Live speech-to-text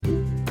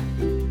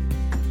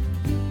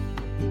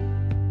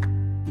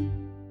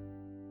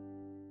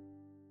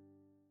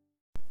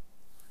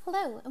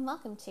Hello and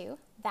welcome to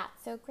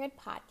That's So Grid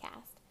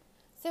podcast.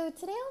 So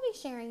today I'll be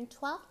sharing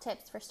 12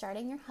 tips for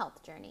starting your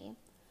health journey.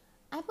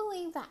 I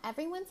believe that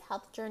everyone's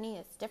health journey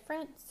is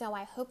different, so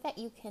I hope that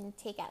you can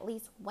take at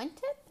least one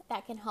tip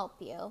that can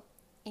help you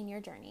in your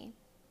journey.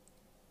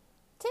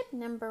 Tip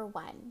number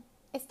 1,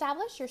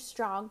 establish your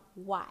strong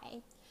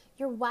why.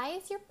 Your why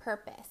is your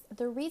purpose,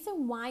 the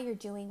reason why you're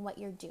doing what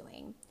you're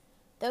doing.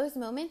 Those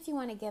moments you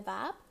want to give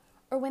up,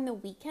 or when the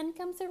weekend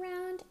comes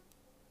around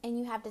and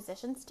you have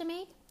decisions to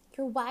make,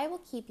 your why will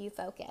keep you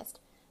focused.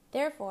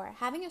 Therefore,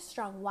 having a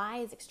strong why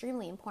is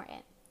extremely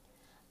important.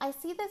 I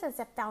see this as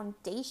a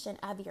foundation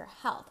of your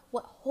health,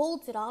 what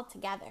holds it all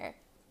together.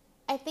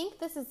 I think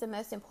this is the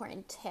most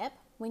important tip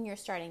when you're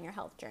starting your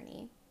health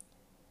journey.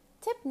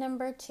 Tip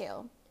number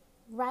 2,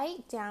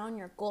 write down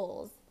your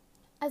goals,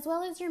 as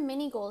well as your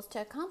mini goals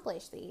to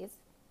accomplish these.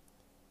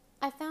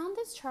 I found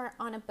this chart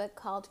on a book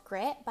called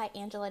Grit by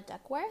Angela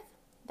Duckworth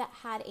that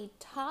had a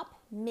top,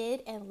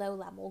 mid, and low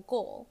level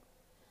goal.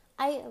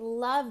 I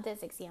love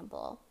this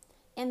example,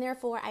 and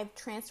therefore I've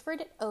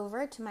transferred it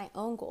over to my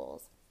own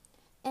goals.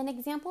 An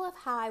example of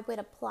how I would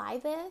apply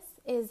this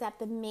is that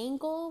the main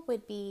goal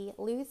would be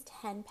lose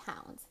 10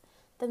 pounds.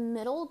 The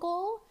middle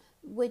goal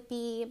would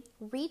be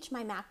reach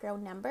my macro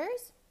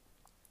numbers,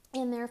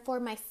 and therefore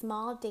my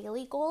small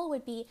daily goal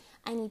would be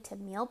I need to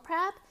meal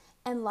prep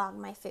and log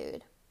my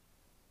food.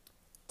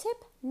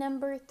 Tip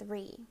number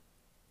 3,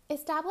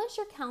 establish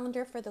your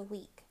calendar for the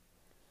week.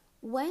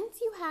 Once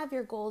you have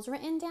your goals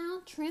written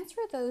down, transfer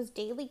those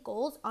daily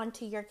goals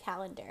onto your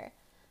calendar.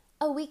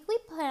 A weekly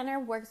planner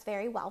works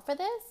very well for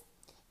this,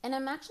 and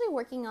I'm actually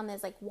working on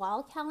this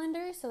wall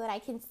calendar so that I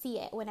can see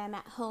it when I'm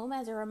at home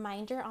as a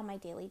reminder on my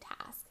daily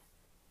task.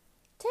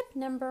 Tip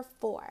number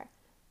 4,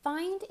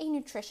 find a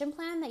nutrition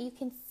plan that you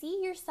can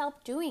see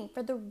yourself doing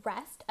for the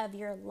rest of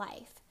your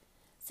life.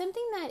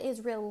 Something that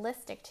is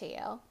realistic to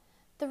you.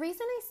 The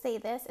reason I say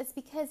this is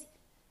because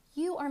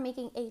you are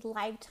making a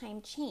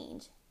lifetime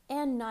change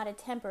and not a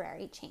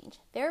temporary change.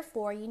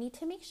 Therefore, you need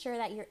to make sure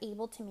that you're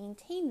able to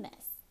maintain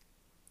this.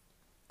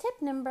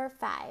 Tip number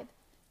 5,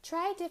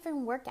 try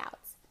different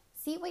workouts.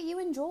 See what you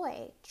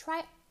enjoy.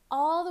 Try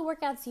all the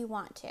workouts you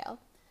want to.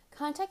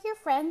 Contact your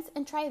friends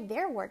and try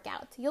their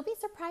workouts. You'll be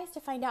surprised to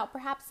find out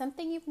perhaps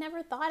something you've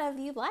never thought of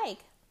you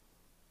like.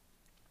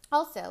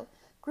 Also,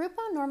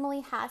 Groupon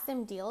normally has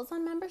some deals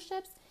on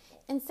memberships,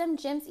 and some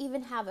gyms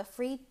even have a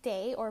free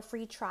day or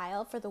free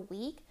trial for the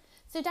week,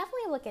 so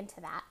definitely look into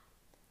that.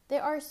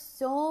 There are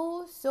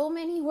so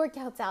many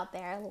workouts out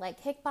there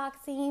like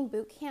kickboxing,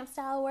 boot camp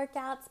style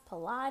workouts,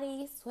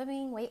 Pilates,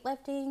 swimming,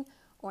 weightlifting,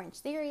 Orange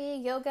Theory,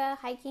 yoga,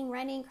 hiking,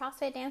 running,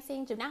 CrossFit,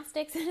 dancing,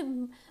 gymnastics,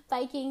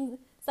 biking,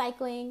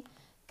 cycling.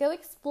 Go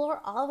explore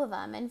all of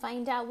them and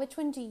find out which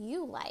one do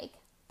you like.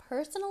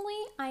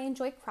 Personally, I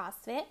enjoy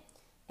CrossFit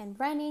and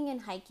running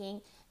and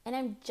hiking, and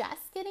I'm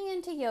just getting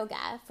into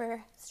yoga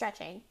for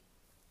stretching.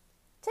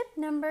 Tip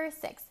number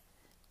 6.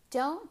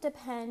 Don't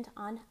depend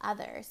on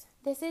others.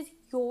 This is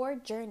your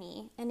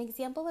journey. An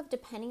example of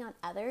depending on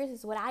others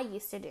is what I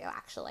used to do,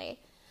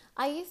 actually.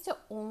 I used to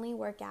only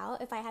work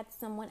out if I had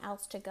someone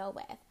else to go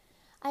with.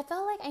 I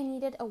felt like I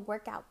needed a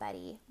workout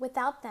buddy.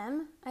 Without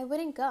them, I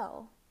wouldn't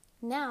go.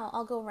 Now,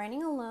 I'll go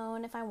running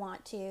alone if I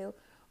want to,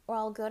 or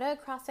I'll go to a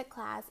CrossFit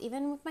class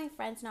even with my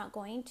friends not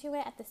going to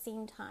it at the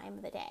same time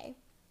of the day.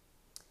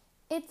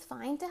 It's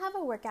fine to have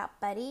a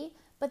workout buddy,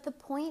 but the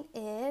point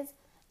is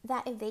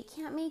that if they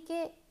can't make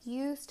it,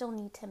 you still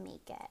need to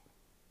make it.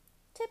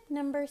 Tip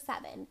number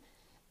 7,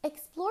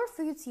 explore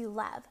foods you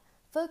love.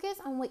 Focus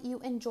on what you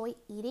enjoy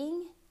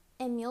eating,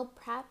 and meal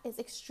prep is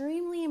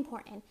extremely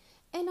important,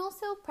 and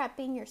also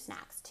prepping your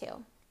snacks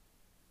too.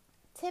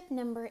 Tip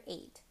number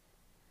 8,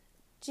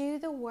 do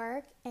the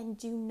work and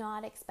do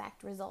not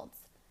expect results.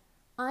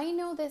 I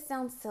know this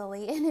sounds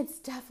silly, and it's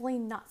definitely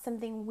not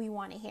something we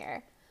want to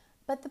hear,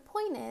 but the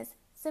point is,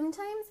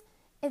 sometimes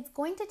it's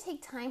going to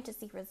take time to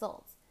see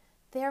results.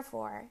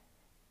 Therefore,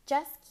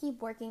 just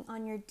keep working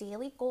on your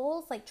daily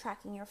goals like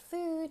tracking your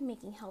food,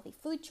 making healthy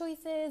food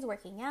choices,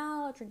 working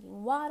out,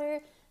 drinking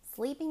water,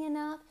 sleeping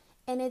enough,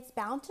 and it's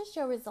bound to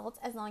show results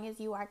as long as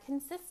you are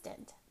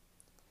consistent.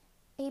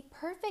 A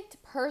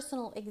perfect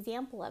personal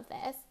example of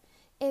this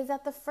is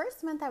that the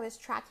first month I was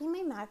tracking my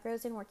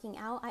macros and working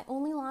out, I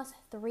only lost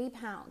 3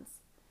 pounds.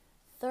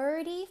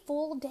 30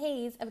 full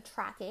days of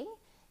tracking,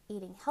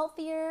 eating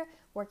healthier,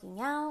 working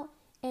out,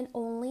 and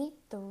only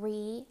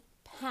 3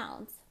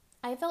 pounds.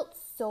 I felt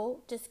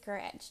so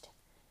discouraged.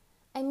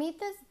 I made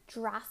this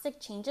drastic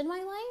change in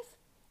my life,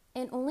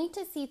 and only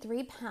to see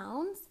 3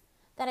 pounds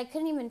that I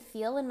couldn't even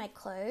feel in my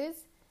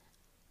clothes.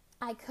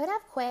 I could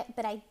have quit,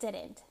 but I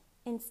didn't.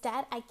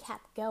 Instead, I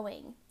kept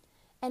going.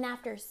 And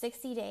after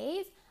 60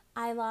 days,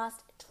 I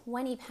lost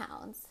 20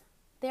 pounds.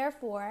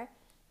 Therefore,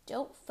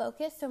 don't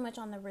focus so much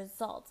on the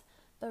results,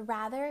 but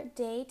rather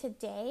day to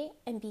day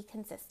and be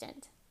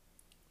consistent.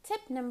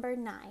 Tip number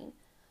 9.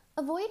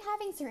 Avoid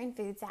having certain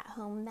foods at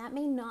home that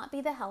may not be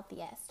the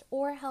healthiest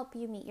or help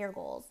you meet your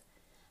goals.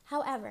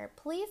 However,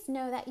 please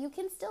know that you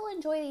can still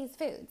enjoy these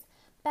foods,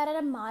 but at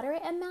a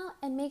moderate amount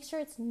and make sure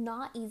it's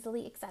not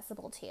easily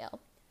accessible to you.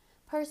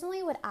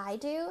 Personally, what I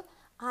do,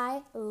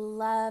 I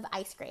love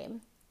ice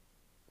cream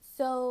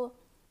so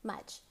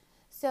much.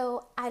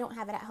 So I don't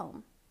have it at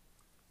home.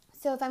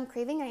 So if I'm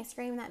craving ice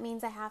cream, that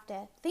means I have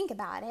to think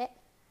about it.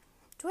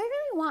 Do I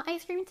really want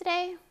ice cream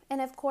today?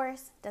 And of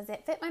course, does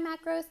it fit my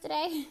macros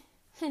today?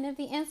 And if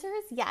the answer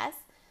is yes,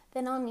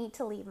 then I'll need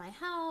to leave my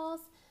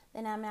house.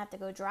 Then I'm going to have to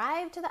go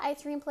drive to the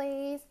ice cream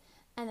place.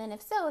 And then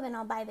if so, then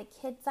I'll buy the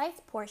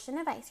kid-sized portion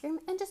of ice cream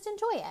and just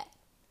enjoy it.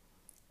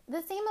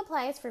 The same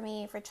applies for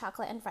me for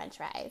chocolate and french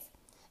fries.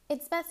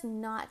 It's best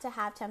not to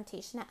have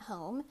temptation at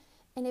home.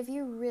 And if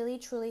you really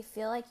truly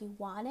feel like you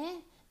want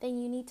it, then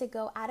you need to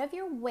go out of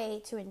your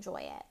way to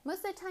enjoy it.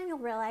 Most of the time you'll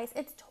realize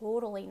it's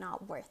totally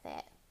not worth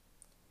it.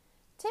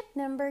 Tip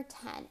number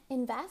 10,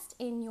 invest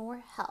in your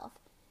health.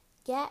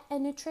 Get a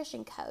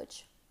nutrition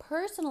coach.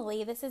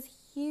 Personally, this is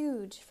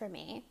huge for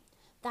me.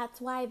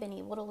 That's why I've been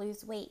able to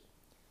lose weight.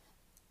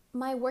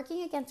 My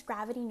Working Against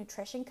Gravity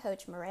nutrition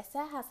coach,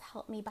 Marissa, has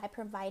helped me by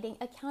providing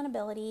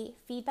accountability,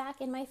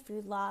 feedback in my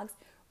food logs,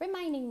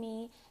 reminding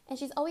me, and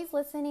she's always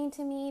listening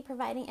to me,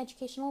 providing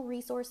educational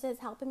resources,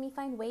 helping me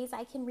find ways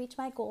I can reach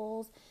my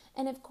goals,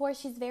 and of course,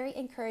 she's very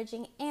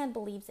encouraging and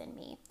believes in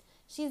me.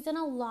 She's done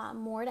a lot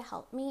more to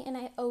help me, and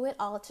I owe it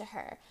all to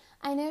her.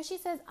 I know she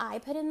says I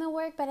put in the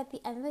work, but at the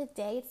end of the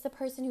day, it's the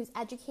person who's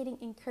educating,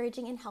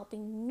 encouraging, and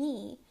helping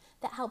me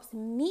that helps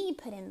me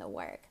put in the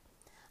work.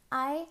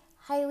 I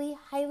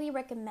highly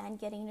recommend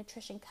getting a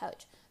nutrition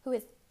coach who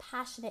is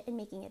passionate in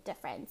making a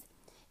difference.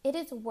 It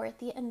is worth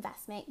the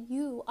investment.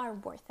 You are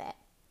worth it.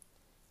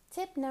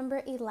 Tip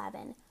number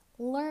 11,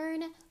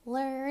 learn.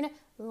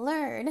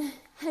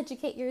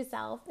 Educate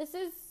yourself. This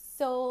is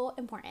so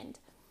important.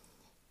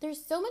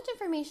 There's so much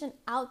information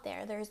out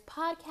there. There's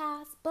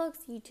podcasts, books,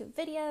 YouTube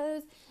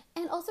videos,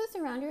 and also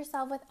surround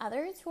yourself with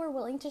others who are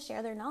willing to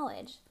share their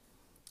knowledge.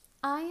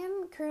 I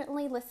am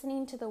currently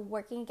listening to the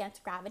Working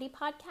Against Gravity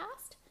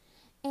podcast,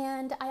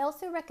 and I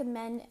also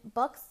recommend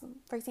books,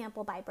 for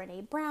example, by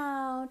Brené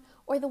Brown,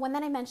 or the one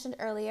that I mentioned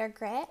earlier,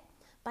 Grit,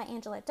 by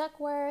Angela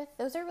Duckworth.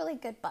 Those are really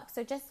good books.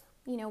 So just,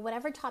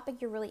 whatever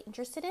topic you're really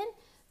interested in,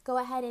 go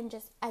ahead and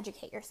just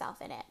educate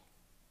yourself in it.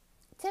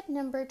 Tip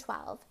number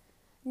 12,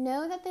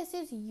 know that this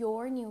is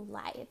your new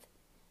life.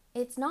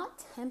 It's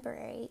not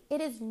temporary.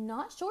 It is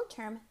not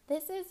short-term.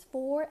 This is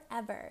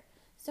forever.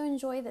 So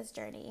enjoy this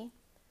journey.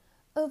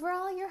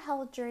 Overall, your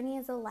health journey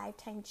is a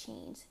lifetime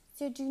change.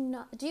 So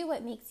do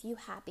what makes you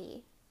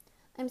happy.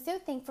 I'm so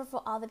thankful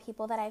for all the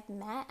people that I've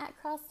met at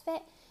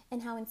CrossFit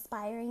and how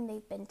inspiring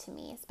they've been to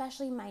me,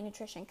 especially my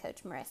nutrition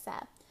coach,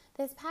 Marissa.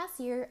 This past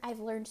year, I've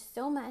learned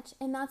so much,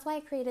 and that's why I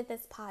created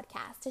this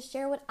podcast, to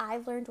share what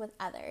I've learned with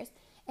others.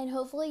 And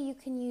hopefully you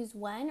can use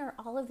one or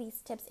all of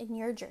these tips in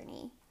your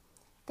journey.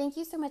 Thank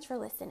you so much for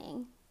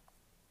listening.